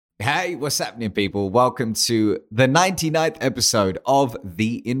Hey, what's happening, people? Welcome to the 99th episode of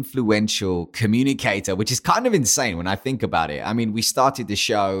The Influential Communicator, which is kind of insane when I think about it. I mean, we started the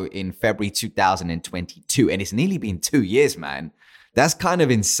show in February 2022, and it's nearly been 2 years, man. That's kind of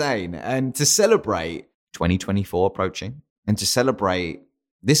insane. And to celebrate 2024 approaching, and to celebrate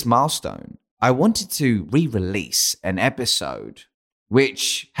this milestone, I wanted to re-release an episode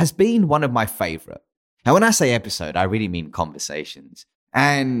which has been one of my favorite. Now, when I say episode, I really mean conversations.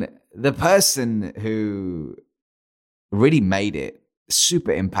 And the person who really made it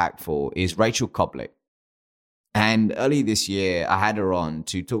super impactful is Rachel Koblic. And early this year, I had her on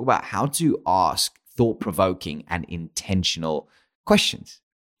to talk about how to ask thought-provoking and intentional questions.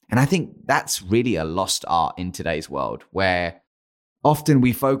 And I think that's really a lost art in today's world, where often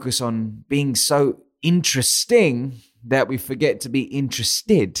we focus on being so interesting that we forget to be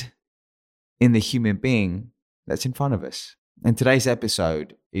interested in the human being that's in front of us. And today's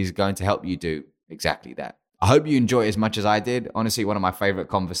episode is going to help you do exactly that. I hope you enjoy it as much as I did. Honestly, one of my favorite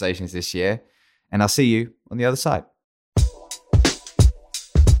conversations this year. And I'll see you on the other side.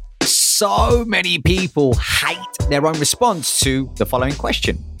 So many people hate their own response to the following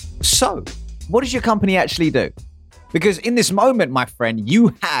question. So, what does your company actually do? Because in this moment, my friend,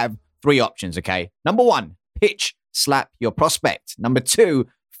 you have three options, okay? Number one, pitch, slap your prospect. Number two,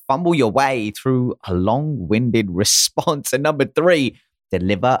 fumble your way through a long-winded response. And number three,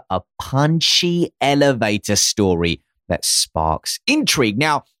 deliver a punchy elevator story that sparks intrigue.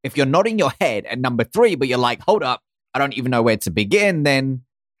 Now, if you're nodding your head at number three, but you're like, hold up, I don't even know where to begin, then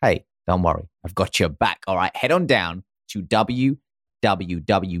hey, don't worry. I've got your back. All right, head on down to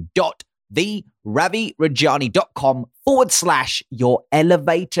www.theravirajanni.com/your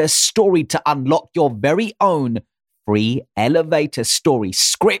elevator story to unlock your very own free elevator story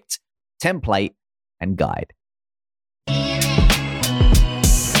script, template, and guide.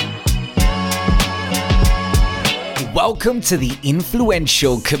 Welcome to the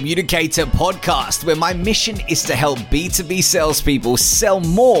Influential Communicator podcast, where my mission is to help B2B salespeople sell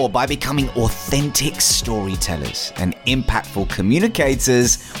more by becoming authentic storytellers and impactful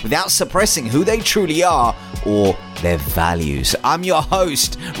communicators without suppressing who they truly are or their values. I'm your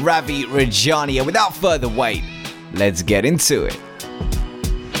host, Ravi Rajani, and without further wait, let's get into it.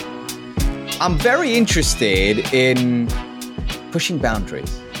 I'm very interested in pushing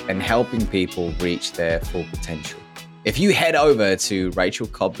boundaries and helping people reach their full potential. If you head over to Rachel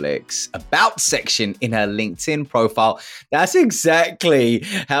Koblic's About section in her LinkedIn profile, that's exactly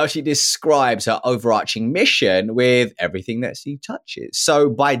how she describes her overarching mission with everything that she touches. So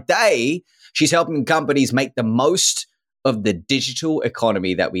by day, she's helping companies make the most of the digital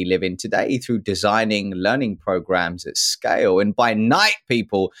economy that we live in today through designing learning programs at scale. And by night,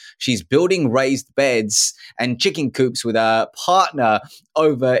 people, she's building raised beds and chicken coops with a partner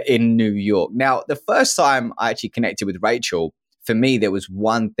over in New York. Now, the first time I actually connected with Rachel, for me, there was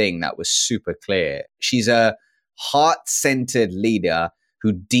one thing that was super clear. She's a heart-centered leader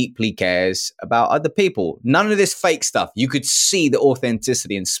who deeply cares about other people. None of this fake stuff. You could see the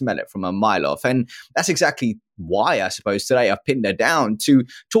authenticity and smell it from a mile off. And that's exactly why, I suppose, today I've pinned her down to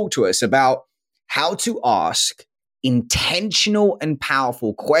talk to us about how to ask intentional and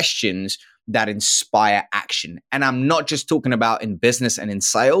powerful questions that inspire action. And I'm not just talking about in business and in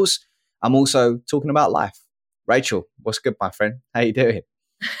sales. I'm also talking about life. Rachel, what's good, my friend? How you doing?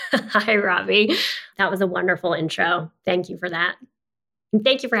 Hi, Ravi. That was a wonderful intro. Thank you for that. And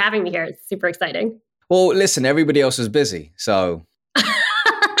thank you for having me here. It's super exciting. Well, listen, everybody else is busy, so...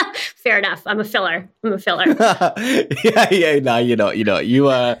 Fair enough. I'm a filler. No, you're not. You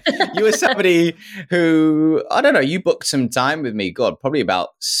were somebody who, I don't know, you booked some time with me, God, probably about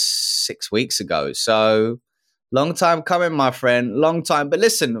 6 weeks ago. So long time coming, my friend, long time. But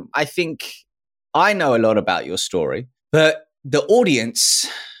listen, I think I know a lot about your story, but the audience,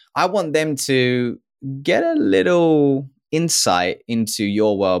 I want them to get a little insight into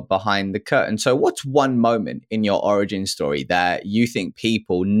your world behind the curtain. So what's one moment in your origin story that you think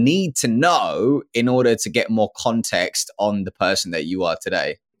people need to know in order to get more context on the person that you are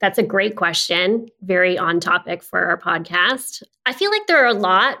today? That's a great question. Very on topic for our podcast. I feel like there are a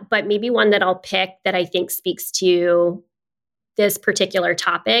lot, but maybe one that I'll pick that I think speaks to this particular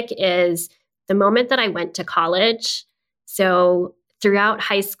topic is the moment that I went to college. So throughout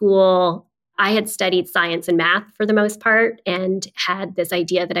high school, I had studied science and math for the most part and had this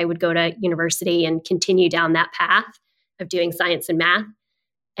idea that I would go to university and continue down that path of doing science and math.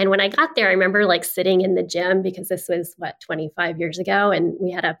 And when I got there, I remember like sitting in the gym because this was 25 years ago. And we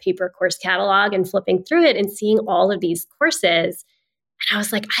had a paper course catalog and flipping through it and seeing all of these courses And I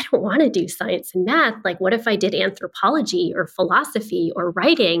was like, I don't want to do science and math. Like, what if I did anthropology or philosophy or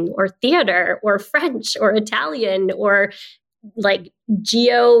writing or theater or French or Italian or like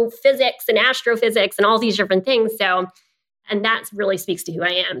geophysics and astrophysics and all these different things? So, and that really speaks to who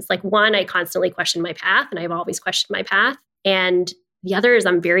I am. It's like, one, I constantly question my path, and I've always questioned my path. And the other is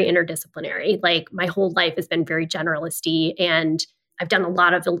I'm very interdisciplinary. Like, my whole life has been very generalisty, and I've done a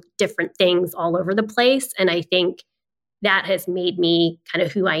lot of different things all over the place. And I think that has made me kind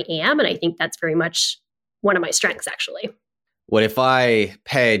of who I am. And I think that's very much one of my strengths, actually. Well, if I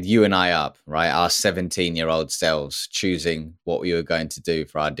paired you and I up, right, our 17-year-old selves choosing what we were going to do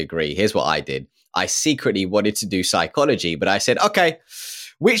for our degree, here's what I did. I secretly wanted to do psychology, but I said, okay,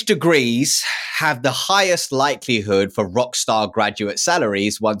 which degrees have the highest likelihood for rock star graduate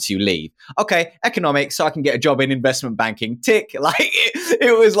salaries once you leave? Okay, economics, so I can get a job in investment banking. Tick. Like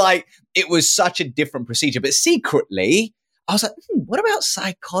it was such a different procedure. But secretly, I was like, what about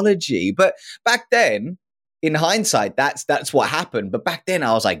psychology? But back then, in hindsight, that's what happened. But back then,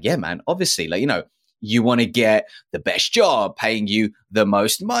 I was like, yeah, man, obviously, like, you want to get the best job, paying you the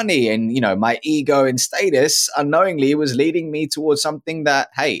most money. And, my ego and status unknowingly was leading me towards something that,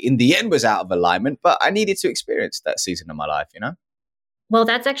 hey, in the end was out of alignment, but I needed to experience that season of my life, Well,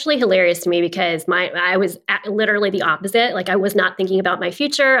 that's actually hilarious to me because I was literally the opposite. Like, I was not thinking about my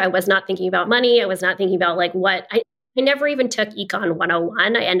future. I was not thinking about money. I was not thinking about like I never even took Econ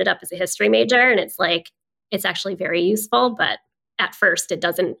 101. I ended up as a history major, and it's like, it's actually very useful, but at first it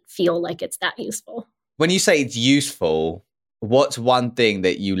doesn't feel like it's that useful. When you say it's useful, what's one thing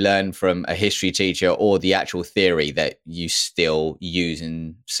that you learn from a history teacher or the actual theory that you still use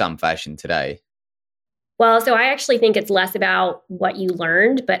in some fashion today? Well, so I actually think it's less about what you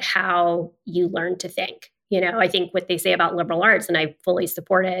learned, but how you learn to think. I think what they say about liberal arts, and I fully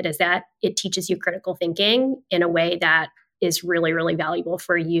support it, is that it teaches you critical thinking in a way that is really, really valuable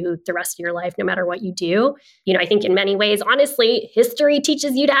for you the rest of your life, no matter what you do. I think in many ways, honestly, history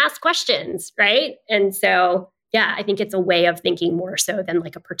teaches you to ask questions, right? And so, yeah, I think it's a way of thinking more so than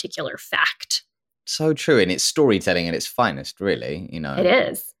like a particular fact. So true. And it's storytelling at its finest, really. It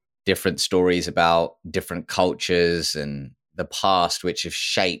is. Different stories about different cultures and the past, which have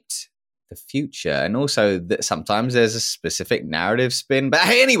shaped the future. And also that sometimes there's a specific narrative spin. But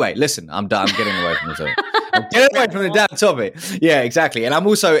hey, anyway, listen, I'm done. I'm getting away from the topic. I'm getting away from the damn topic. Yeah, exactly. And I'm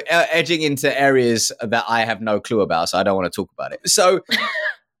also edging into areas that I have no clue about, so I don't want to talk about it. So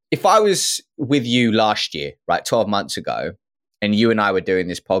if I was with you last year, right, 12 months ago, and you and I were doing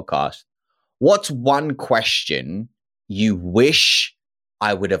this podcast, what's one question you wish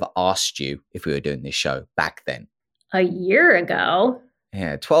I would have asked you if we were doing this show back then? A year ago?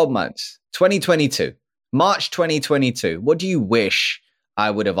 Yeah, 12 months. 2022. March 2022. What do you wish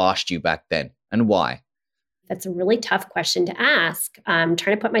I would have asked you back then, and why? That's a really tough question to ask. I'm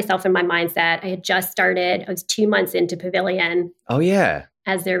trying to put myself in my mindset. I had just started. I was 2 months into Pavilion. Oh, yeah.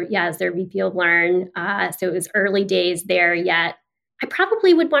 As their VP of Learn. So it was early days there yet. I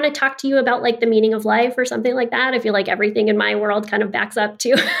probably would want to talk to you about like the meaning of life or something like that. I feel like everything in my world kind of backs up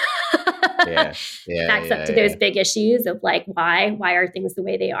to those big issues of like, why are things the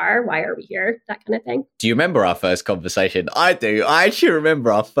way they are? Why are we here? That kind of thing. Do you remember our first conversation? I do. I actually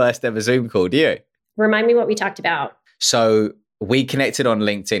remember our first ever Zoom call. Do you? Remind me what we talked about. So we connected on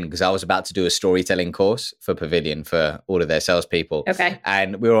LinkedIn because I was about to do a storytelling course for Pavilion for all of their salespeople. Okay.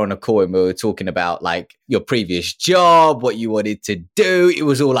 And we were on a call and we were talking about like your previous job, what you wanted to do. It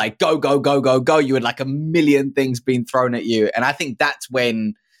was all like, go, go, go, go, go. You had like a million things being thrown at you. And I think that's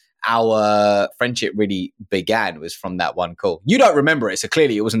when our friendship really began, was from that one call. You don't remember it, so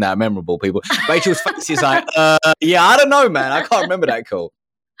clearly it wasn't that memorable, people. Rachel's face is like, yeah, I don't know, man. I can't remember that call.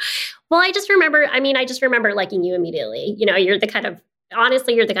 Well, I just remember liking you immediately. You're the kind of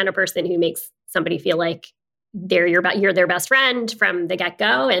person who makes somebody feel like you're their best friend from the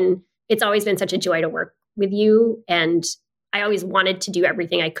get-go. And it's always been such a joy to work with you. And I always wanted to do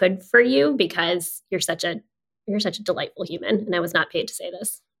everything I could for you because you're such a delightful human. And I was not paid to say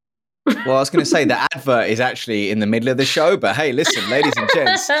this. Well, I was going to say the advert is actually in the middle of the show, but hey, listen, ladies and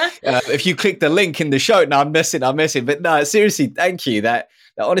gents, if you click the link in the show, no, I'm messing. But no, seriously, thank you. That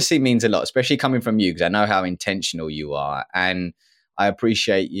honestly means a lot, especially coming from you, because I know how intentional you are. And I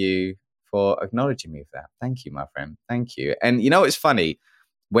appreciate you for acknowledging me for that. Thank you, my friend. Thank you. And it's funny,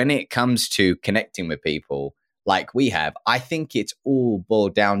 when it comes to connecting with people like we have, I think it's all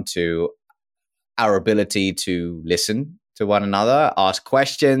boiled down to our ability to listen to one another, ask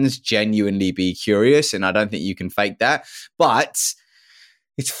questions, genuinely be curious. And I don't think you can fake that. But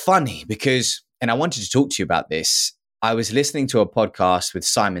it's funny because, and I wanted to talk to you about this, I was listening to a podcast with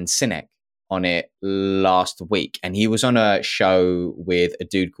Simon Sinek on it last week, and he was on a show with a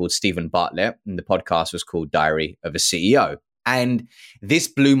dude called Stephen Bartlett, and the podcast was called Diary of a CEO. And this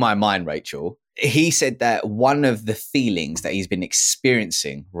blew my mind, Rachel. He said that one of the feelings that he's been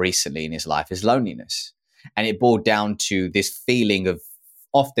experiencing recently in his life is loneliness. And it boiled down to this feeling of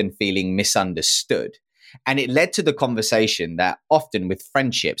often feeling misunderstood. And it led to the conversation that often with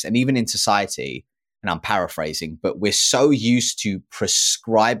friendships and even in society, and I'm paraphrasing, but we're so used to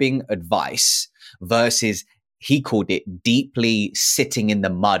prescribing advice versus, he called it, deeply sitting in the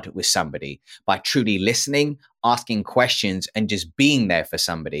mud with somebody by truly listening, asking questions, and just being there for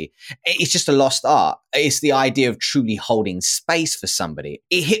somebody. It's just a lost art. It's the idea of truly holding space for somebody.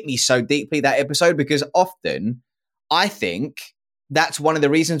 It hit me so deeply, that episode, because often I think that's one of the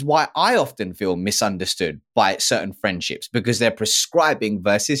reasons why I often feel misunderstood by certain friendships, because they're prescribing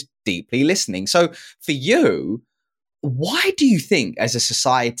versus deeply listening. So for you, why do you think as a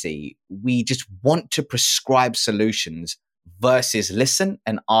society we just want to prescribe solutions versus listen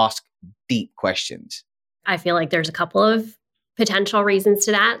and ask deep questions? I feel like there's a couple of potential reasons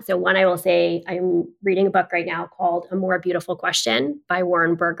to that. So one, I will say I'm reading a book right now called A More Beautiful Question by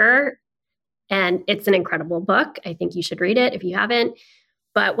Warren Berger. And it's an incredible book. I think you should read it if you haven't.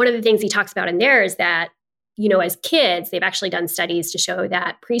 But one of the things he talks about in there is that, as kids, they've actually done studies to show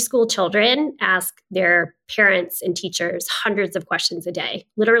that preschool children ask their parents and teachers hundreds of questions a day,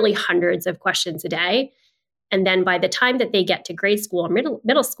 literally hundreds of questions a day. And then by the time that they get to grade school or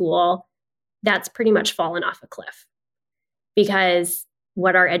middle school, that's pretty much fallen off a cliff. Because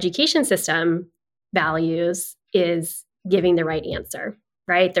what our education system values is giving the right answer.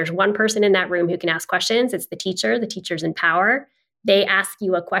 Right? There's one person in that room who can ask questions. It's the teacher. The teacher's in power. They ask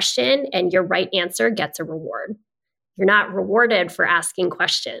you a question and your right answer gets a reward. You're not rewarded for asking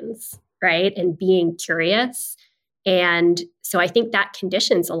questions, right? And being curious. And so I think that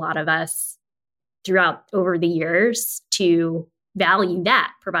conditions a lot of us throughout over the years to value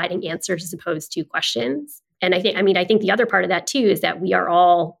that, providing answers as opposed to questions. And I think the other part of that too is that we are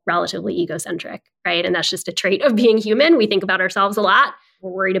all relatively egocentric, right? And that's just a trait of being human. We think about ourselves a lot.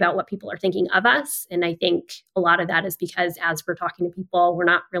 We're worried about what people are thinking of us. And I think a lot of that is because as we're talking to people, we're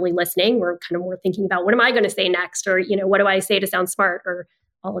not really listening. We're kind of more thinking about what am I going to say next? Or, what do I say to sound smart? Or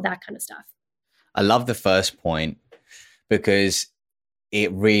all of that kind of stuff. I love the first point because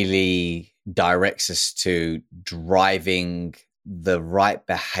it really directs us to driving the right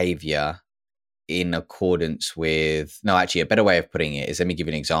behavior in accordance with, no, actually a better way of putting it is, let me give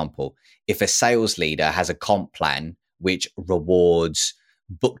you an example. If a sales leader has a comp plan which rewards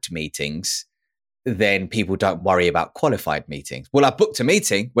booked meetings, then people don't worry about qualified meetings. Well, I booked a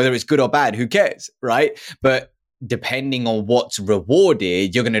meeting, whether it's good or bad, who cares, right? But depending on what's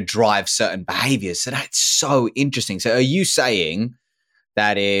rewarded, you're going to drive certain behaviors. So that's so interesting. So are you saying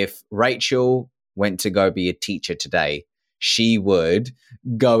that if Rachel went to go be a teacher today, she would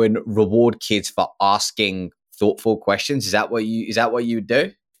go and reward kids for asking thoughtful questions? Is that what you would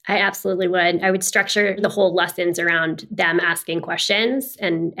do? I absolutely would. I would structure the whole lessons around them asking questions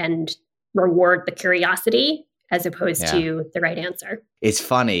and reward the curiosity as opposed to the right answer. It's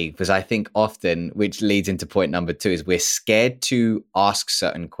funny because I think often, which leads into point number 2, is we're scared to ask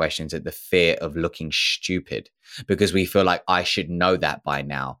certain questions at the fear of looking stupid because we feel like I should know that by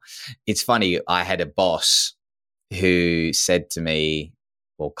now. It's funny. I had a boss who said to me,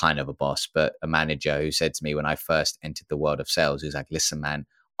 well, kind of a boss, but a manager who said to me when I first entered the world of sales, who's like, listen, man,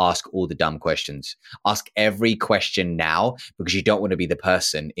 ask all the dumb questions. Ask every question now because you don't want to be the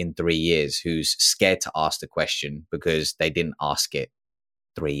person in 3 years who's scared to ask the question because they didn't ask it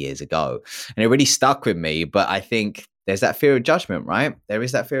 3 years ago. And it really stuck with me. But I think there's that fear of judgment, right? There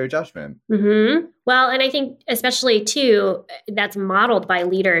is that fear of judgment. Mm-hmm. Well, and I think especially too, that's modeled by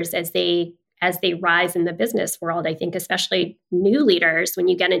leaders as they rise in the business world. I think especially new leaders, when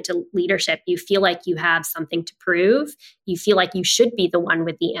you get into leadership, you feel like you have something to prove. You feel like you should be the one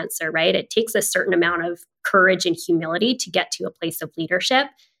with the answer, right? It takes a certain amount of courage and humility to get to a place of leadership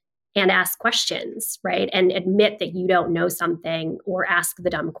and ask questions, right? And admit that you don't know something or ask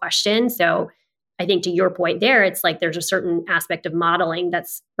the dumb question. So I think to your point there, it's like there's a certain aspect of modeling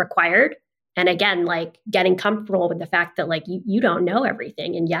that's required. And again, like getting comfortable with the fact that like you don't know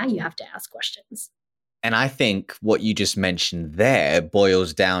everything. And you have to ask questions. And I think what you just mentioned there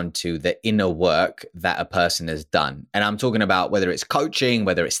boils down to the inner work that a person has done. And I'm talking about whether it's coaching,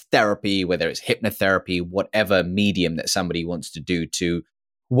 whether it's therapy, whether it's hypnotherapy, whatever medium that somebody wants to do to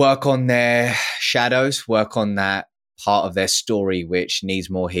work on their shadows, work on that part of their story which needs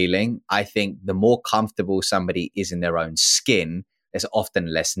more healing. I think the more comfortable somebody is in their own skin, there's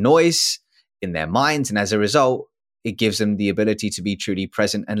often less noise in their minds. And as a result, it gives them the ability to be truly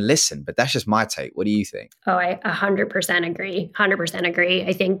present and listen. But that's just my take. What do you think? Oh, I 100% agree. 100% agree.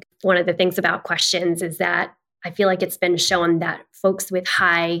 I think one of the things about questions is that I feel like it's been shown that folks with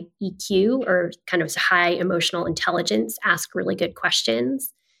high EQ or kind of high emotional intelligence ask really good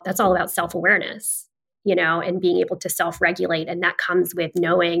questions. That's all about self-awareness, and being able to self-regulate. And that comes with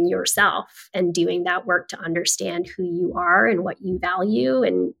knowing yourself and doing that work to understand who you are and what you value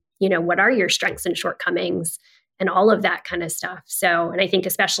and, what are your strengths and shortcomings and all of that kind of stuff. So, and I think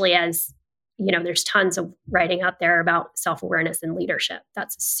especially as there's tons of writing out there about self-awareness and leadership.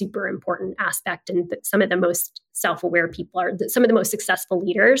 That's a super important aspect. And some of the most self-aware people some of the most successful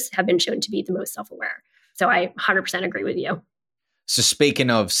leaders have been shown to be the most self-aware. So I 100% agree with you. So speaking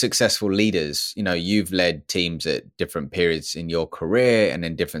of successful leaders, you've led teams at different periods in your career and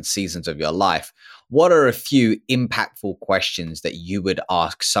in different seasons of your life. What are a few impactful questions that you would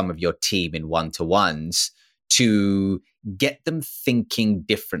ask some of your team in one-to-ones to get them thinking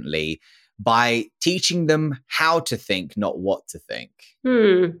differently by teaching them how to think, not what to think?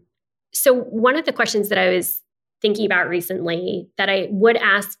 So one of the questions that I was thinking about recently that I would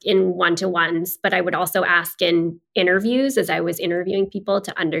ask in one-to-ones, but I would also ask in interviews as I was interviewing people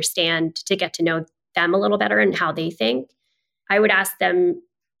to understand, to get to know them a little better and how they think. I would ask them,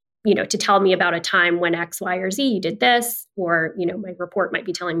 to tell me about a time when X, Y, or Z, you did this, or, my report might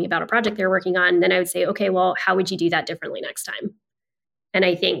be telling me about a project they're working on. Then I would say, okay, well, how would you do that differently next time? And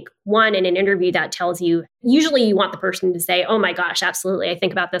I think one, in an interview that tells you, usually you want the person to say, oh my gosh, absolutely. I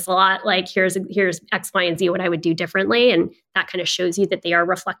think about this a lot. Like here's X, Y, and Z, what I would do differently. And that kind of shows you that they are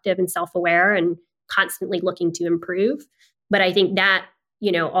reflective and self-aware and constantly looking to improve. But I think that,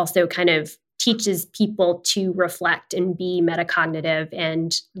 also kind of teaches people to reflect and be metacognitive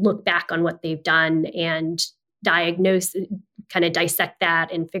and look back on what they've done and diagnose, kind of dissect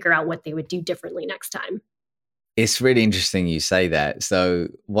that and figure out what they would do differently next time. It's really interesting you say that. So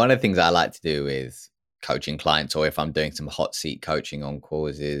one of the things I like to do with coaching clients, or if I'm doing some hot seat coaching on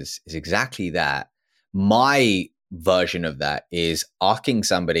calls, is exactly that. My version of that is asking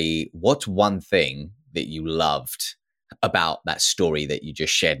somebody, what's one thing that you loved about that story that you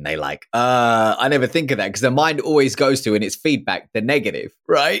just shared? And they like, I never think of that, because the mind always goes to, in its feedback, the negative,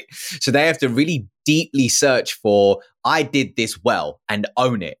 right? So they have to really deeply search for, I did this well, and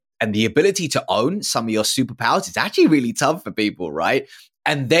own it. And the ability to own some of your superpowers is actually really tough for people, right?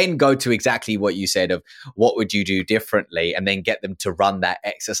 And then go to exactly what you said of what would you do differently, and then get them to run that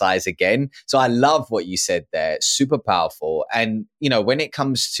exercise again. So I love what you said there. Super powerful. And, when it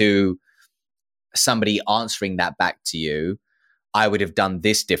comes to somebody answering that back to you, I would have done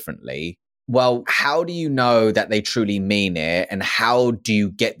this differently. Well, how do you know that they truly mean it? And how do you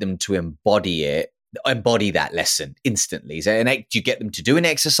get them to embody that lesson instantly? Do you get them to do an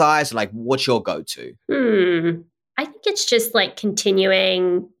exercise? Like, what's your go-to? I think it's just like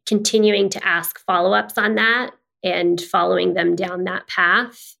continuing to ask follow-ups on that and following them down that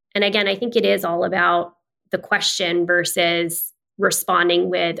path. And again, I think it is all about the question versus responding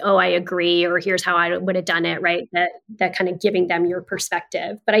with, oh, I agree, or here's how I would have done it, right? That kind of giving them your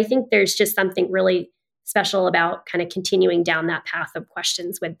perspective. But I think there's just something really special about kind of continuing down that path of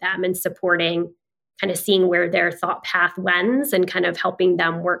questions with them and supporting, kind of seeing where their thought path wends and kind of helping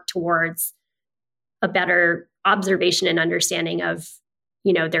them work towards a better observation and understanding of,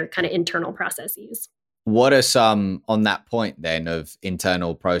 their kind of internal processes. What are some, on that point then, of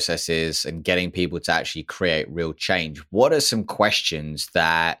internal processes and getting people to actually create real change? What are some questions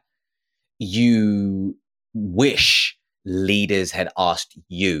that you wish leaders had asked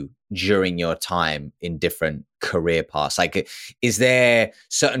you during your time in different career paths? Like, is there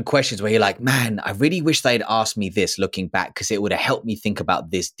certain questions where you're like, man, I really wish they'd asked me this looking back, because it would have helped me think about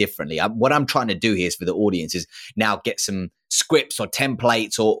this differently? What I'm trying to do here is for the audience is now get some scripts or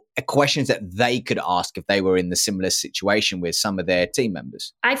templates or questions that they could ask if they were in the similar situation with some of their team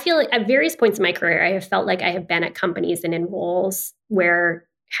members. I feel like at various points in my career, I have felt like I have been at companies and in roles where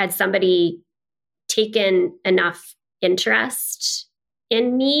had somebody taken enough interest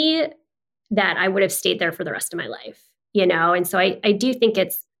in me that I would have stayed there for the rest of my life, And so I do think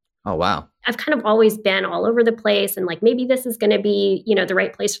it's, oh, wow. I've kind of always been all over the place, and like, maybe this is going to be, the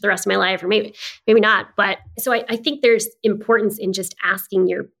right place for the rest of my life, or maybe not. But so I think there's importance in just asking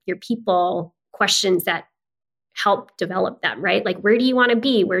your people questions that help develop them, right? Like, where do you want to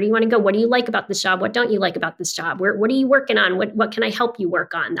be? Where do you want to go? What do you like about this job? What don't you like about this job? What are you working on? What can I help you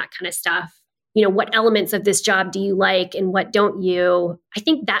work on? That kind of stuff. What elements of this job do you like and what don't you? I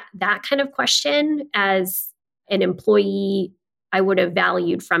think that kind of question as an employee, I would have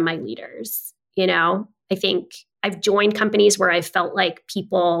valued from my leaders. I think I've joined companies where I felt like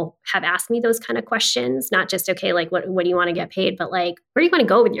people have asked me those kind of questions, not just, okay, like what do you want to get paid, but like, where do you want to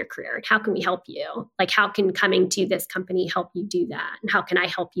go with your career? And how can we help you? Like, how can coming to this company help you do that? And how can I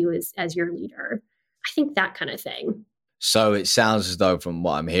help you as your leader? I think that kind of thing. So it sounds as though from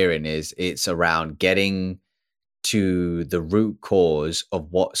what I'm hearing is it's around getting to the root cause of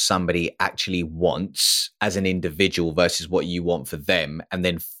what somebody actually wants as an individual versus what you want for them, and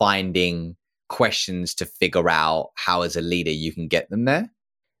then finding questions to figure out how as a leader you can get them there.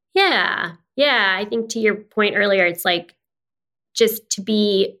 Yeah. I think to your point earlier, it's like just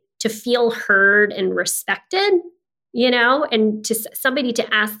to feel heard and respected, and to somebody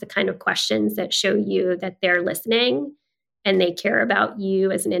to ask the kind of questions that show you that they're listening and they care about you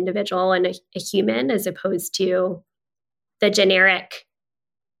as an individual and a human, as opposed to the generic,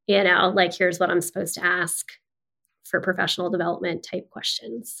 like, here's what I'm supposed to ask for professional development type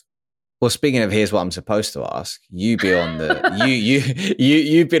questions. Well, speaking of here's what I'm supposed to ask, you've been on the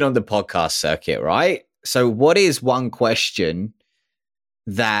you've been on the podcast circuit, right? So what is one question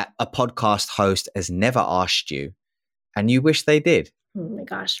that a podcast host has never asked you and you wish they did? Oh my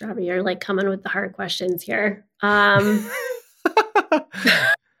gosh, Robbie, you're like coming with the hard questions here. Well,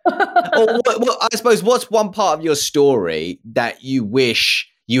 I suppose what's one part of your story that you wish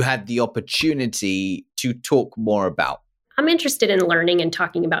you had the opportunity to talk more about? I'm interested in learning and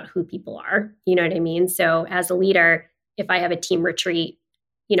talking about who people are. You know what I mean? So as a leader, if I have a team retreat,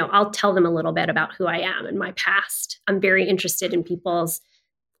 I'll tell them a little bit about who I am and my past. I'm very interested in people's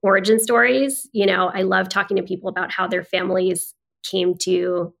origin stories. I love talking to people about how their families came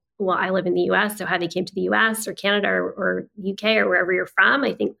to, well, I live in the US, so how they came to the US or Canada or UK or wherever you're from.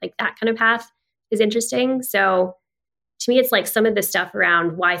 I think like that kind of path is interesting. So to me, it's like some of the stuff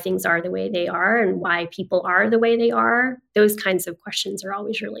around why things are the way they are and why people are the way they are. Those kinds of questions are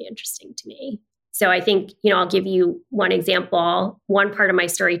always really interesting to me. So I think, I'll give you one example. One part of my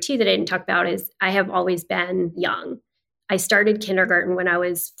story too that I didn't talk about is I have always been young. I started kindergarten when I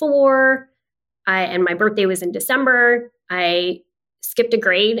was 4, and my birthday was in December. I skipped a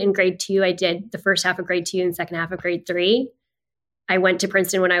grade in grade 2. I did the first half of grade 2 and second half of grade 3. I went to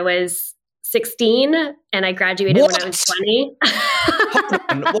Princeton when I was 16 and I graduated when I was 20.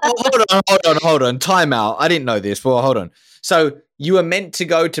 Hold on. Time out. I didn't know this. Well, hold on. So you were meant to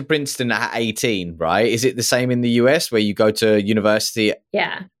go to Princeton at 18, right? Is it the same in the US where you go to university?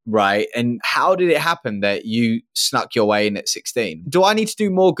 Yeah. Right. And how did it happen that you snuck your way in at 16? Do I need to do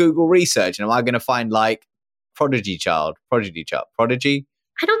more Google research? And am I going to find like prodigy child? I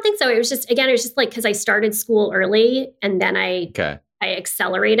don't think so. It was just like, because I started school early and then I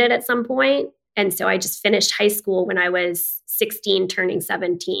accelerated at some point. And so I just finished high school when I was 16, turning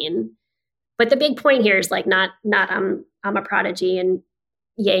 17. But the big point here is like not I'm a prodigy and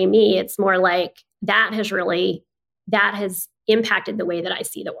yay me. It's more like that has impacted the way that I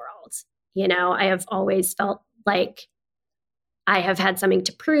see the world. I have always felt like I have had something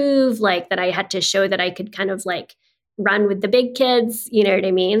to prove, like that I had to show that I could kind of like run with the big kids, you know what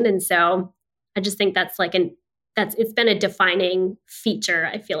I mean? And so I just think that's like it's been a defining feature,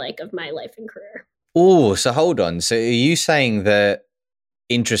 I feel like, of my life and career. Oh, so hold on. So are you saying that,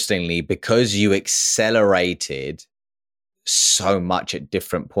 interestingly, because you accelerated so much at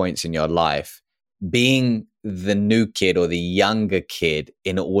different points in your life, being the new kid or the younger kid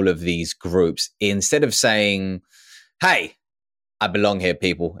in all of these groups, instead of saying, hey, I belong here,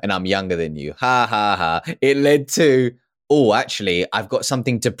 people, and I'm younger than you, ha, ha, ha, it led to, oh, actually, I've got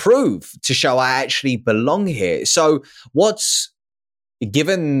something to prove to show I actually belong here. So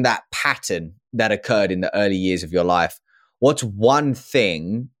given that pattern that occurred in the early years of your life, what's one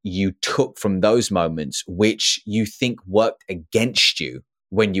thing you took from those moments which you think worked against you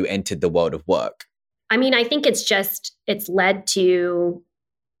when you entered the world of work? I mean, I think it's led to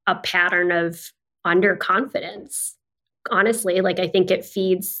a pattern of underconfidence. Honestly, like I think it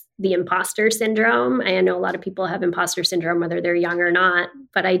feeds the imposter syndrome. I know a lot of people have imposter syndrome, whether they're young or not,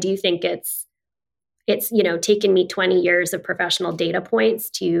 but I do think it's taken me 20 years of professional data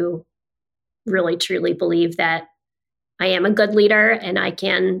points to really truly believe that I am a good leader and I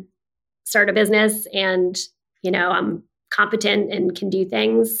can start a business and, I'm competent and can do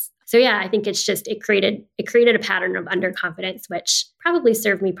things. So yeah, I think it created a pattern of underconfidence, which probably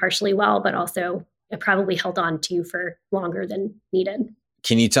served me partially well, but also it probably held on to for longer than needed.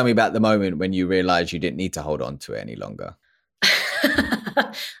 Can you tell me about the moment when you realized you didn't need to hold on to it any longer?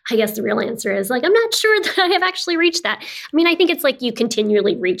 I guess the real answer is like, I'm not sure that I have actually reached that. I mean, I think it's like you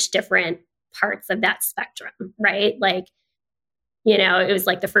continually reach different parts of that spectrum, right? Like, it was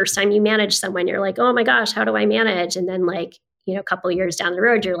like the first time you manage someone, you're like, oh my gosh, how do I manage? And then like, a couple of years down the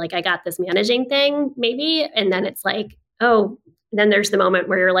road, you're like, I got this managing thing maybe. And then it's like, oh, then there's the moment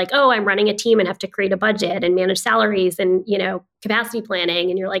where you're like, oh, I'm running a team and have to create a budget and manage salaries and, capacity planning.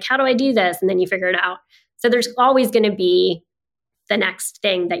 And you're like, how do I do this? And then you figure it out. So there's always going to be the next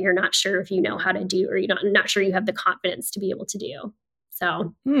thing that you're not sure if you know how to do, or you're not sure you have the confidence to be able to do.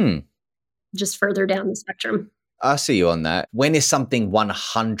 So just further down the spectrum. I see you on that. When is something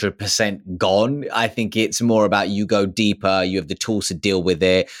 100% gone? I think it's more about you go deeper, you have the tools to deal with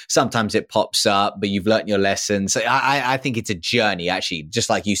it. Sometimes it pops up, but you've learned your lessons. So I think it's a journey, actually. Just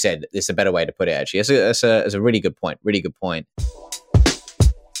like you said, it's a better way to put it, actually. It's a really good point. Really good point.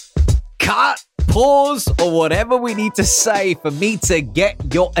 Cut, pause, or whatever we need to say for me to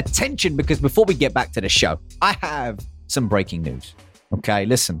get your attention. Because before we get back to the show, I have some breaking news. Okay,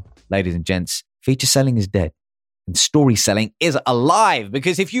 listen, ladies and gents, feature selling is dead. And story selling is alive,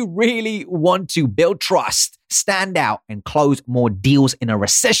 because if you really want to build trust, stand out, and close more deals in a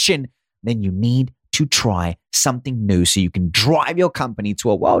recession, then you need to try something new so you can drive your company to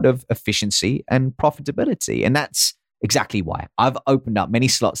a world of efficiency and profitability. And that's exactly why I've opened up many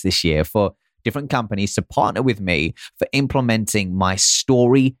slots this year for different companies to partner with me for implementing my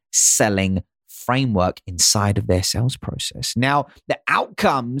story selling framework inside of their sales process. Now, the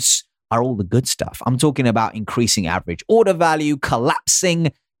outcomes are all the good stuff. I'm talking about increasing average order value,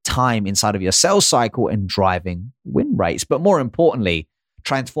 collapsing time inside of your sales cycle, and driving win rates. But more importantly,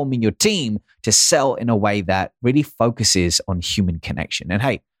 transforming your team to sell in a way that really focuses on human connection. And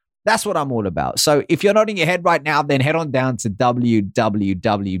hey, that's what I'm all about. So if you're nodding your head right now, then head on down to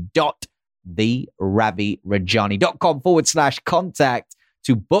www.theravirajani.com/contact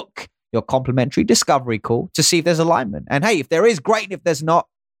to book your complimentary discovery call to see if there's alignment. And hey, if there is, great. And if there's not,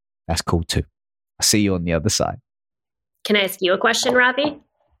 that's cool too. I'll see you on the other side. Can I ask you a question, Ravi?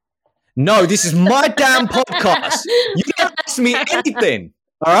 No, this is my damn podcast. You don't ask me anything.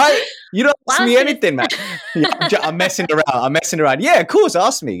 All right? You don't ask me anything, man. I'm messing around. Yeah, of course.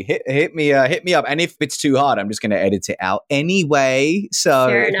 Ask me. Hit me up. And if it's too hard, I'm just going to edit it out anyway.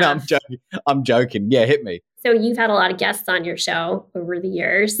 So no, I'm joking. Yeah, hit me. So you've had a lot of guests on your show over the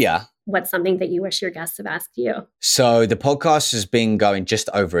years. Yeah. What's something that you wish your guests have asked you? So the podcast has been going just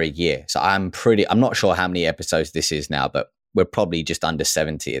over a year. So I'm not sure how many episodes this is now, but we're probably just under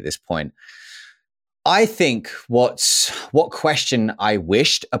 70 at this point. I think what question I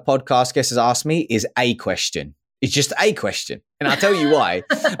wished a podcast guest has asked me is a question. It's just a question. And I'll tell you why.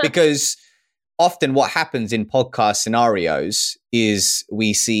 Because often what happens in podcast scenarios is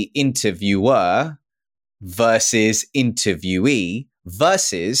we see interviewer versus interviewee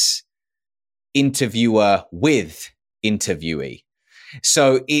versus interviewer with interviewee.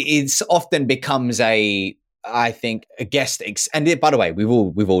 So it's often becomes a guest. And by the way, we've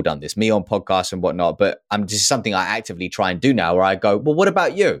all done this, me on podcasts and whatnot, but this is something I actively try and do now, where I go, well, what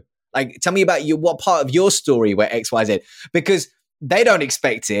about you? Like, tell me about you. What part of your story where X, Y, Z? Because they don't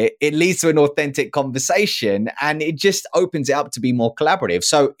expect it. It leads to an authentic conversation, and it just opens it up to be more collaborative.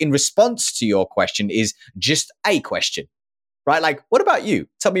 So in response to your question is just a question, right? Like, what about you?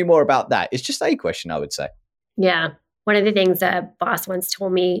 Tell me more about that. It's just a question, I would say. Yeah. One of the things a boss once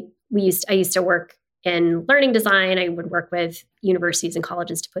told me, I used to work in learning design. I would work with universities and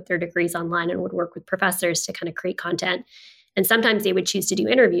colleges to put their degrees online, and would work with professors to kind of create content. And sometimes they would choose to do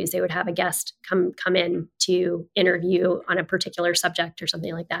interviews. They would have a guest come in to interview on a particular subject or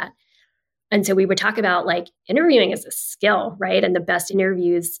something like that. And so we would talk about, like, interviewing is a skill, right? And the best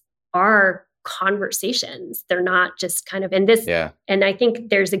interviews are conversations. They're not just kind of in this. Yeah. And I think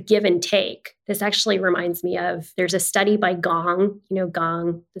there's a give and take. This actually reminds me of, there's a study by Gong,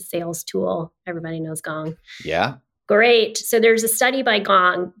 Gong, the sales tool. Everybody knows Gong. Yeah. Great. So there's a study by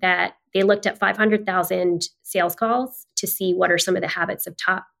Gong that they looked at 500,000 sales calls to see what are some of the habits of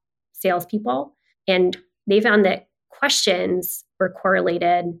top salespeople. And they found that questions were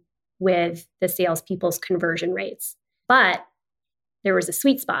correlated with the salespeople's conversion rates. But there was a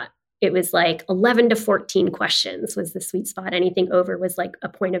sweet spot. It was like 11 to 14 questions was the sweet spot. Anything over was like a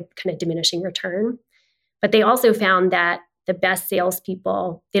point of kind of diminishing return. But they also found that the best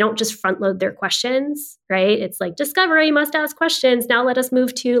salespeople, they don't just front load their questions, right? It's like, discovery, must ask questions. Now let us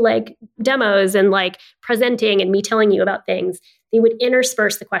move to like demos and like presenting and me telling you about things. They would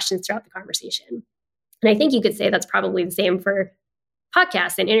intersperse the questions throughout the conversation. And I think you could say that's probably the same for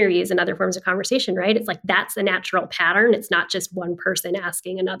podcasts and interviews and other forms of conversation, right? It's like, that's a natural pattern. It's not just one person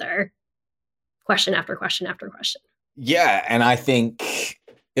asking another question after question after question. Yeah. And I think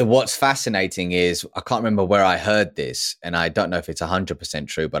what's fascinating is, I can't remember where I heard this, and I don't know if it's 100%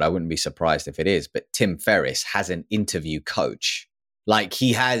 true, but I wouldn't be surprised if it is. But Tim Ferriss has an interview coach. Like,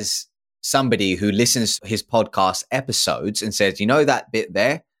 he has somebody who listens to his podcast episodes and says, you know, that bit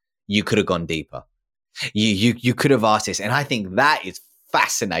there, you could have gone deeper. You could have asked this. And I think that is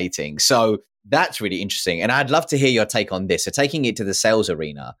fascinating. So that's really interesting. And I'd love to hear your take on this. So taking it to the sales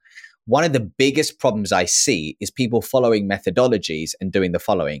arena, one of the biggest problems I see is people following methodologies and doing the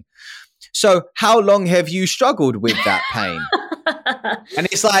following. So how long have you struggled with that pain? And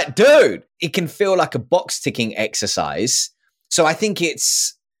it's like, dude, it can feel like a box ticking exercise. So I think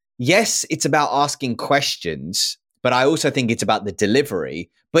yes, it's about asking questions, but I also think it's about the delivery,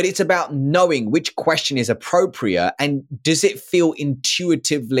 but it's about knowing which question is appropriate and does it feel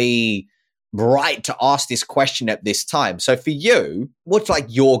intuitively right to ask this question at this time. So for you, what's like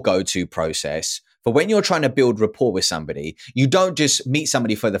your go-to process for when you're trying to build rapport with somebody? You don't just meet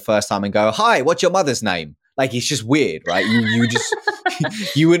somebody for the first time and go, hi, what's your mother's name? Like, it's just weird, right? You just,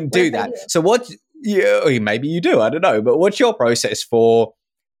 you wouldn't do that. So maybe you do, I don't know. But what's your process for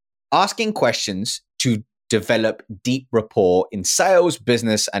asking questions to develop deep rapport in sales,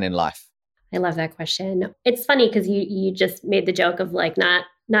 business, and in life? I love that question. It's funny because you just made the joke of like not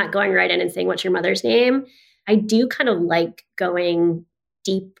going right in and saying, what's your mother's name? I do kind of like going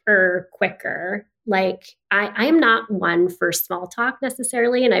deeper, quicker. Like I am not one for small talk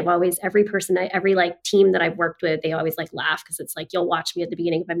necessarily. And every team that I've worked with, they always like laugh because it's like, you'll watch me at the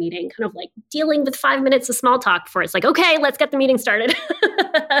beginning of a meeting, kind of like dealing with 5 minutes of small talk before it's like, okay, let's get the meeting started.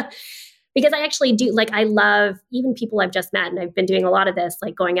 Because I actually do, like, I love even people I've just met, and I've been doing a lot of this,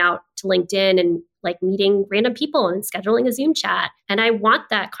 like going out to LinkedIn and like meeting random people and scheduling a Zoom chat. And I want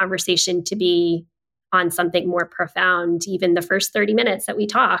that conversation to be on something more profound, even the first 30 minutes that we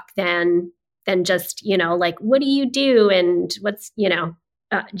talk, than just, like, what do you do? And what's,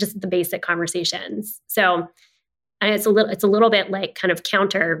 just the basic conversations. So, and it's a little bit like kind of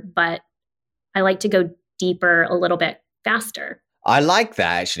counter, but I like to go deeper a little bit faster. I like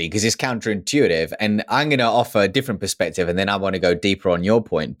that actually, because it's counterintuitive, and I'm going to offer a different perspective and then I want to go deeper on your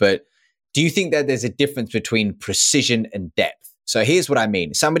point. But do you think that there's a difference between precision and depth? So here's what I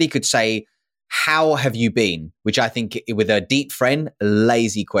mean. Somebody could say, how have you been? Which I think with a deep friend,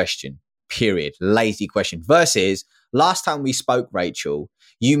 lazy question, period. Lazy question versus last time we spoke, Rachel,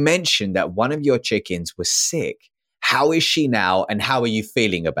 you mentioned that one of your chickens was sick. How is she now? And how are you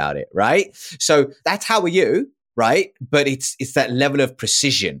feeling about it? Right? So that's how are you? Right? But it's that level of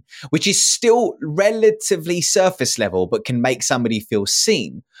precision, which is still relatively surface level, but can make somebody feel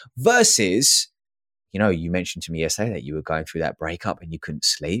seen versus, you mentioned to me yesterday that you were going through that breakup and you couldn't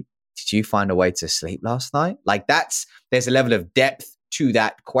sleep. Did you find a way to sleep last night? Like there's a level of depth to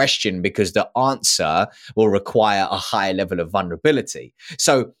that question because the answer will require a higher level of vulnerability.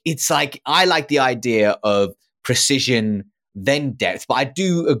 So it's like, I like the idea of precision, then depth, but I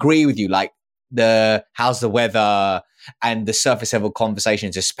do agree with you. Like, how's the weather and the surface level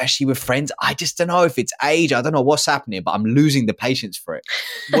conversations, especially with friends. I just don't know if it's age. I don't know what's happening, but I'm losing the patience for it.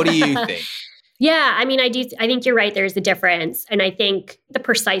 What do you think? Yeah, I mean, I think you're right. There's a difference. And I think the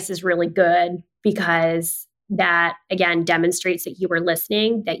precise is really good because that, again, demonstrates that you were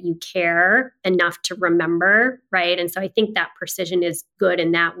listening, that you care enough to remember, right? And so I think that precision is good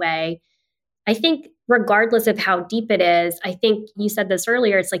in that way. I think regardless of how deep it is, I think you said this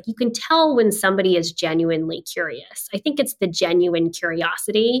earlier, it's like you can tell when somebody is genuinely curious. I think it's the genuine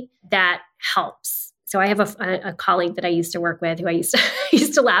curiosity that helps. So I have a colleague that I used to work with who I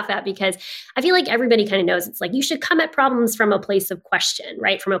used to laugh at because I feel like everybody kind of knows it's like you should come at problems from a place of question,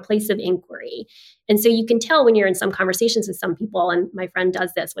 right? From a place of inquiry. And so you can tell when you're in some conversations with some people, and my friend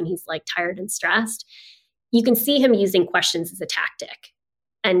does this when he's like tired and stressed, you can see him using questions as a tactic.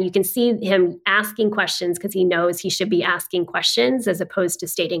 And you can see him asking questions because he knows he should be asking questions as opposed to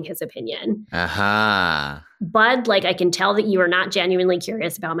stating his opinion. Aha. Bud, like, I can tell that you are not genuinely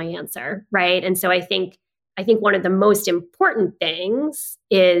curious about my answer, right? And so I think one of the most important things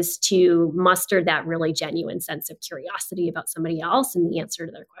is to muster that really genuine sense of curiosity about somebody else and the answer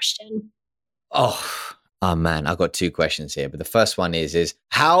to their question. Oh man, I've got two questions here. But the first one is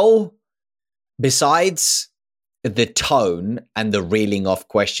how, besides the tone and the reeling off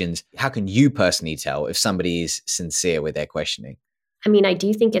questions, how can you personally tell if somebody is sincere with their questioning? I mean, I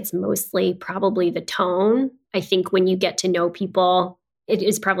do think it's mostly probably the tone. I think when you get to know people, it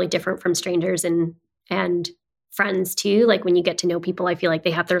is probably different from strangers and friends too. Like when you get to know people, I feel like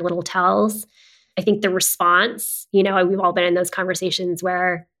they have their little tells. I think the response, we've all been in those conversations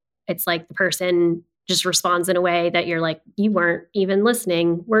where it's like the person just responds in a way that you're like, you weren't even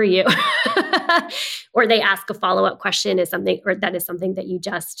listening, were you? Or they ask a follow-up question that is something that you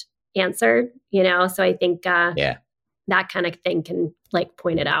just answered, So I think that kind of thing can like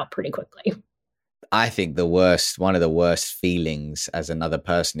point it out pretty quickly. I think one of the worst feelings as another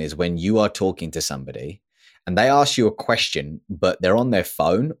person is when you are talking to somebody and they ask you a question, but they're on their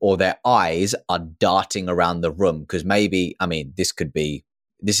phone or their eyes are darting around the room. Because maybe, I mean, this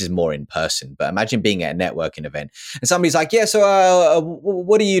is more in person, but imagine being at a networking event and somebody's like, yeah, so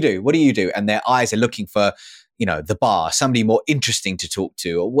what do you do? What do you do? And their eyes are looking for, the bar, somebody more interesting to talk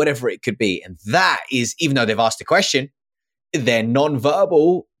to or whatever it could be. And that is, even though they've asked a question, their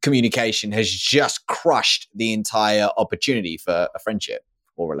nonverbal communication has just crushed the entire opportunity for a friendship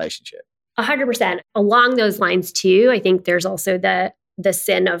or relationship. 100%. Along those lines too, I think there's also the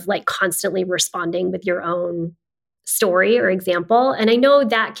sin of like constantly responding with your own story or example. And I know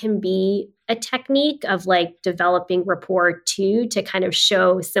that can be a technique of like developing rapport too, to kind of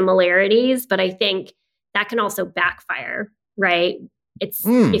show similarities. But I think that can also backfire, right? It's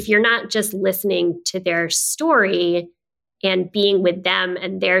if you're not just listening to their story and being with them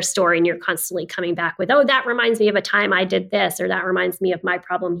and their story, and you're constantly coming back with, oh, that reminds me of a time I did this, or that reminds me of my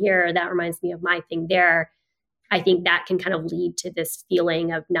problem here, or that reminds me of my thing there. I think that can kind of lead to this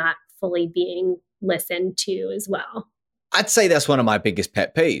feeling of not fully being listened to as well. I'd say that's one of my biggest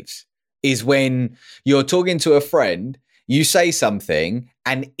pet peeves is when you're talking to a friend, you say something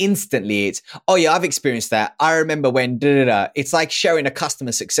and instantly it's, oh yeah, I've experienced that. I remember when It's like sharing a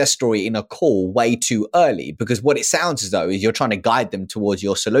customer success story in a call way too early, because what it sounds as though is you're trying to guide them towards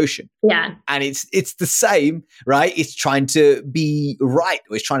your solution. Yeah. And it's the same, right? It's trying to be right.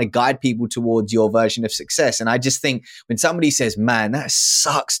 It's trying to guide people towards your version of success. And I just think when somebody says, man, that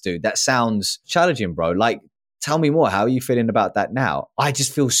sucks, dude, that sounds challenging, bro. Like, tell me more. How are you feeling about that now? I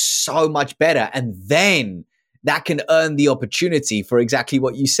just feel so much better. And then that can earn the opportunity for exactly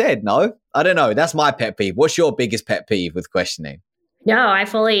what you said. No, I don't know. That's my pet peeve. What's your biggest pet peeve with questioning? No, I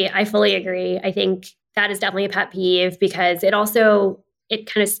fully agree. I think that is definitely a pet peeve because it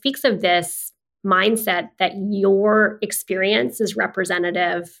kind of speaks of this mindset that your experience is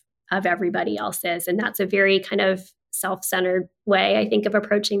representative of everybody else's. And that's a very kind of self-centered way, I think, of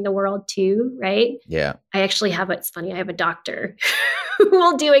approaching the world too, right? Yeah. It's funny, I have a doctor who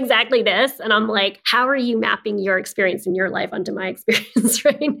will do exactly this. And I'm like, how are you mapping your experience in your life onto my experience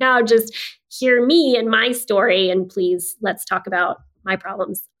right now? Just hear me and my story, and please, let's talk about my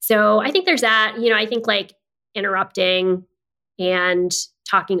problems. So I think there's that. I think like interrupting and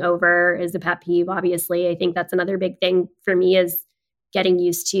talking over is a pet peeve, obviously. I think that's another big thing for me is getting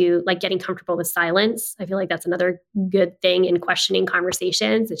used to like getting comfortable with silence. I feel like that's another good thing in questioning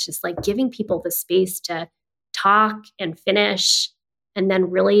conversations. It's just like giving people the space to talk and finish, and then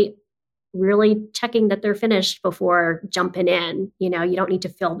really, really checking that they're finished before jumping in. You don't need to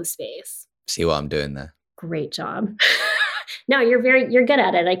fill the space. See what I'm doing there? Great job. No, you're good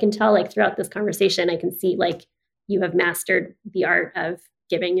at it. I can tell like throughout this conversation, I can see like you have mastered the art of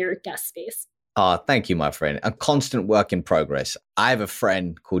giving your guest space. Oh, thank you, my friend. A constant work in progress. I have a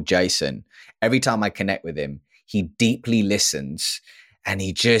friend called Jason. Every time I connect with him, he deeply listens, and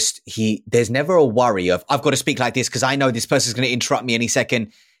there's never a worry of, I've got to speak like this because I know this person's going to interrupt me any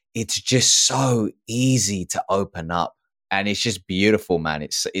second. It's just so easy to open up, and it's just beautiful, man.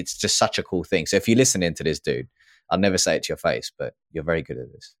 It's just such a cool thing. So if you're listening to this, dude, I'll never say it to your face, but you're very good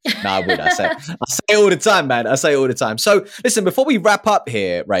at this. No, I would. I say it all the time, man. I say it all the time. So listen, before we wrap up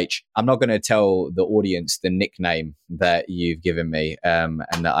here, Rach, I'm not going to tell the audience the nickname that you've given me and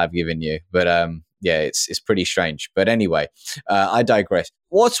that I've given you. But yeah, it's pretty strange. But anyway, I digress.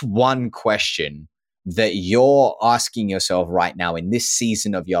 What's one question that you're asking yourself right now in this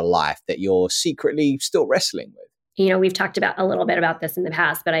season of your life that you're secretly still wrestling with? We've talked about a little bit about this in the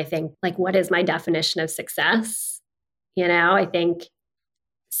past, but I think like, what is my definition of success? I think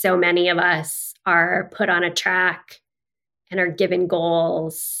so many of us are put on a track and are given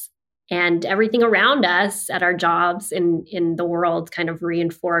goals, and everything around us at our jobs in the world kind of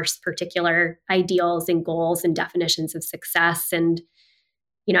reinforce particular ideals and goals and definitions of success. And,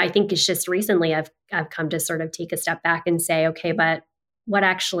 I think it's just recently I've come to sort of take a step back and say, okay, but what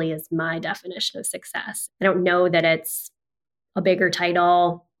actually is my definition of success? I don't know that it's a bigger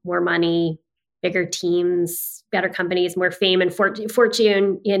title, more money, bigger teams, better companies, more fame and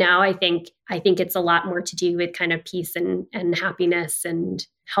fortune. I think it's a lot more to do with kind of peace and happiness and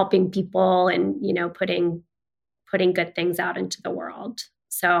helping people and, putting good things out into the world.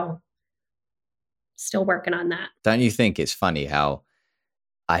 So still working on that. Don't you think it's funny how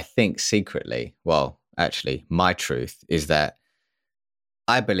I think secretly, well, actually, my truth is that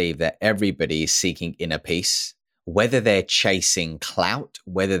I believe that everybody is seeking inner peace, whether they're chasing clout,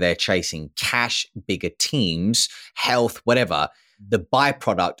 whether they're chasing cash, bigger teams, health, whatever. The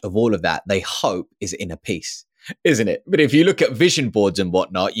byproduct of all of that, they hope, is inner peace. isn't it? But if you look at vision boards and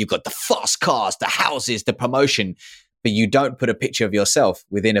whatnot, you've got the fast cars, the houses, the promotion, but you don't put a picture of yourself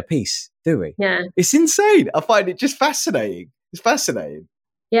within a piece, do we? Yeah. It's insane. I find it just fascinating. It's fascinating.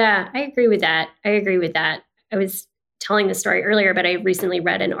 Yeah, I agree with that. I was telling the story earlier, but I recently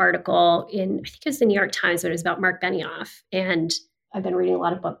read an article in, I think it was the New York Times, but it was about Mark Benioff. And I've been reading a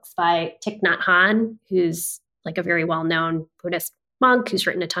lot of books by Thich Nhat Hanh, who's like a very well-known Buddhist monk who's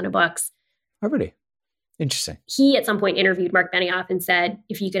written a ton of books. Oh, really? Interesting. He at some point interviewed Mark Benioff and said,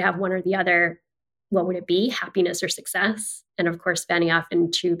 if you could have one or the other, what would it be? Happiness or success? And of course, Benioff,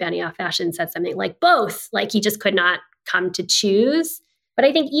 in true Benioff fashion, said something like both. Like he just could not come to choose. But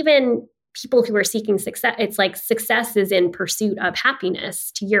I think even people who are seeking success, it's like success is in pursuit of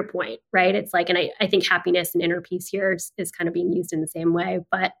happiness, to your point, right? It's like, and I think happiness and inner peace here is kind of being used in the same way.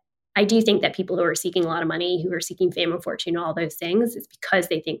 But I do think that people who are seeking a lot of money, who are seeking fame and fortune, all those things, it's because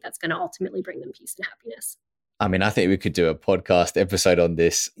they think that's going to ultimately bring them peace and happiness. I mean, I think we could do a podcast episode on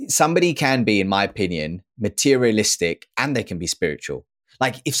this. Somebody can be, in my opinion, materialistic and they can be spiritual.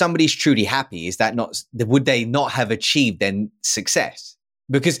 Like if somebody's truly happy, is that not, would they not have achieved then success?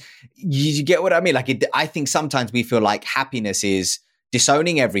 Because you get what I mean? Like I think sometimes we feel like happiness is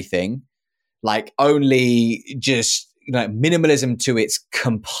disowning everything, like only just, minimalism to its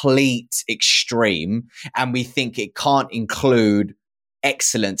complete extreme. And we think it can't include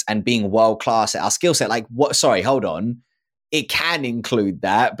excellence and being world-class at our skill set. Like what? Sorry, hold on. It can include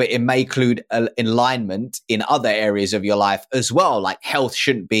that, but it may include alignment in other areas of your life as well. Like health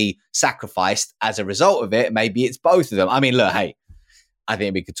shouldn't be sacrificed as a result of it. Maybe it's both of them. I mean, look, hey, I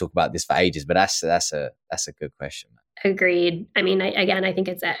think we could talk about this for ages, but that's a good question. Agreed. I mean, I think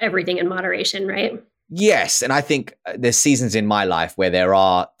it's everything in moderation, right? Yes. And I think there's seasons in my life where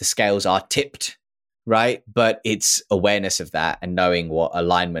the scales are tipped, right? But it's awareness of that and knowing what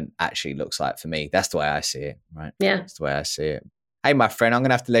alignment actually looks like for me. That's the way I see it, right? Yeah. That's the way I see it. Hey, my friend, I'm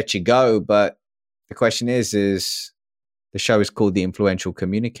going to have to let you go. But the question is the show is called The Influential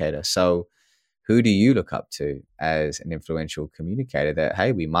Communicator. So who do you look up to as an influential communicator that,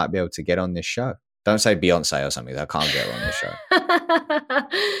 hey, we might be able to get on this show? Don't say Beyonce or something. I can't get her on this show.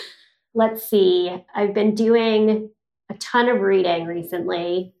 Let's see. I've been doing a ton of reading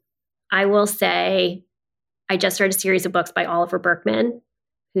recently. I will say I just read a series of books by Oliver Burkeman,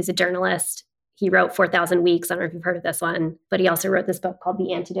 who's a journalist. He wrote 4,000 Weeks. I don't know if you've heard of this one, but he also wrote this book called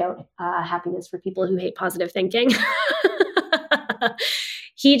The Antidote, Happiness for People Who Hate Positive Thinking.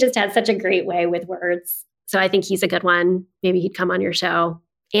 He just had such a great way with words. So I think he's a good one. Maybe he'd come on your show.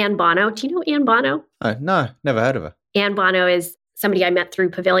 Anne Bono. Do you know Anne Bono? No, never heard of her. Anne Bono is somebody I met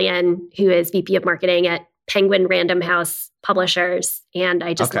through Pavilion, who is VP of Marketing at Penguin Random House Publishers. And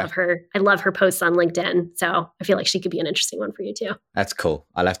I just love her. I love her posts on LinkedIn. So I feel like she could be an interesting one for you too. That's cool.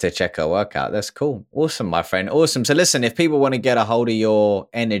 I'll have to check her work out. That's cool. Awesome, my friend. Awesome. So listen, if people want to get a hold of your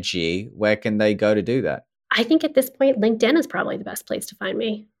energy, where can they go to do that? I think at this point, LinkedIn is probably the best place to find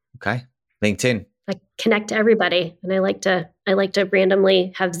me. Okay. LinkedIn. I connect to everybody. And I like to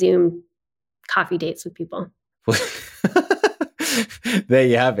randomly have Zoom coffee dates with people. There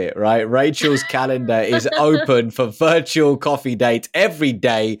you have it, right? Rachel's calendar is open for virtual coffee dates every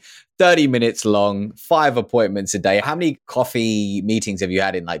day, 30 minutes long, 5 appointments a day. How many coffee meetings have you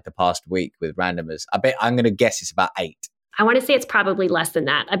had in like the past week with randomers? I bet I'm going to guess it's about 8. I want to say it's probably less than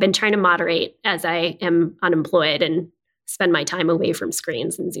that. I've been trying to moderate as I am unemployed and spend my time away from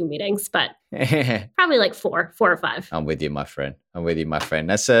screens and Zoom meetings, but probably like 4 or 5. I'm with you, my friend.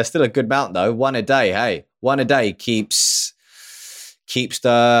 That's still a good amount though. 1 a day. Hey, 1 a day keeps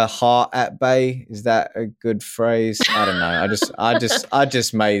the heart at bay. Is that a good phrase? I don't know. I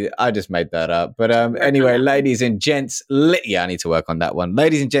just made that up. But anyway, ladies and gents, I need to work on that one.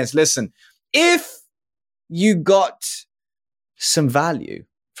 Ladies and gents, listen, if you got some value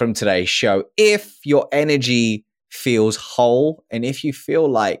from today's show, if your energy feels whole, and if you feel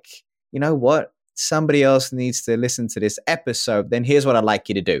like, you know what, somebody else needs to listen to this episode, then here's what I'd like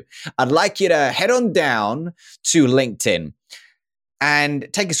you to do. I'd like you to head on down to LinkedIn and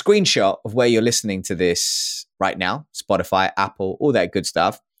take a screenshot of where you're listening to this right now, Spotify, Apple, all that good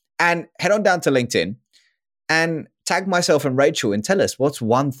stuff, and head on down to LinkedIn and tag myself and Rachel and tell us what's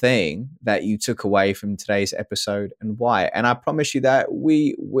one thing that you took away from today's episode and why. And I promise you that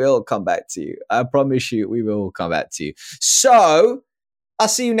we will come back to you. I promise you we will come back to you. So I'll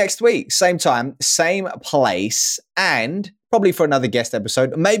see you next week. Same time, same place, and probably for another guest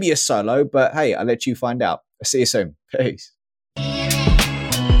episode, maybe a solo, but hey, I'll let you find out. I'll see you soon. Peace.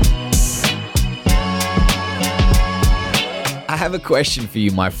 I have a question for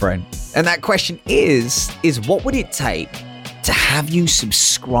you, my friend. And that question is what would it take to to have you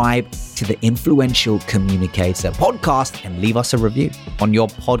subscribe to the Influential Communicator podcast and leave us a review on your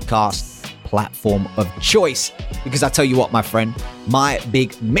podcast platform of choice. Because I tell you what, my friend, my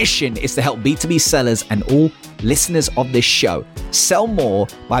big mission is to help B2B sellers and all listeners of this show sell more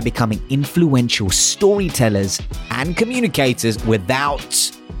by becoming influential storytellers and communicators without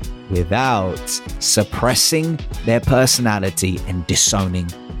suppressing their personality and disowning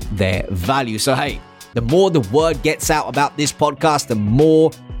their value. So hey, the more the word gets out about this podcast, the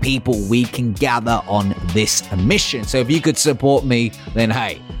more people we can gather on this mission. So if you could support me, then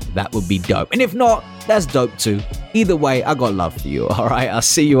hey, that would be dope. And if not, that's dope too. Either way, I got love for you. All right, I'll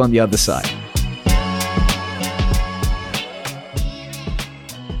see you on the other side.